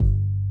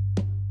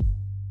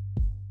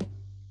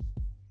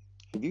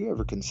Have you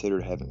ever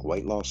considered having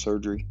weight loss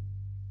surgery?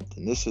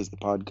 Then this is the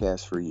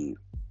podcast for you.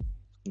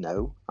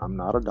 No, I'm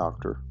not a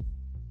doctor.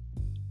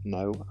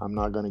 No, I'm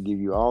not going to give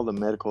you all the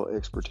medical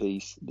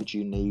expertise that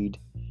you need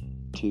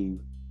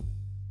to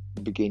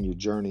begin your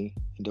journey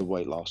into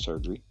weight loss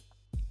surgery.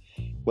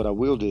 What I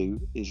will do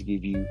is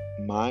give you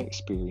my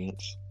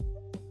experience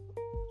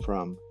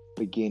from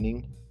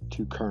beginning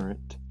to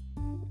current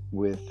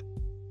with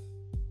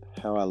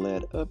how I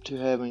led up to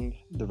having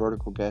the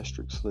vertical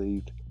gastric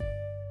sleeve,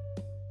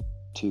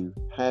 to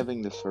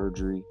having the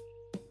surgery,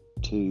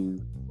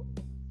 to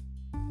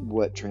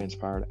what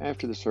transpired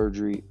after the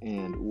surgery,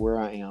 and where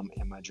I am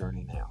in my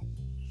journey now.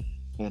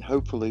 And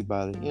hopefully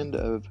by the end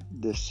of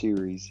this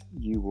series,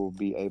 you will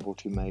be able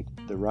to make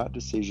the right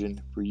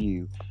decision for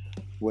you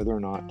whether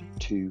or not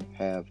to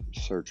have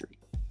surgery.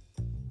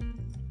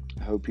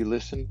 I hope you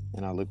listen,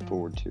 and I look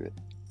forward to it.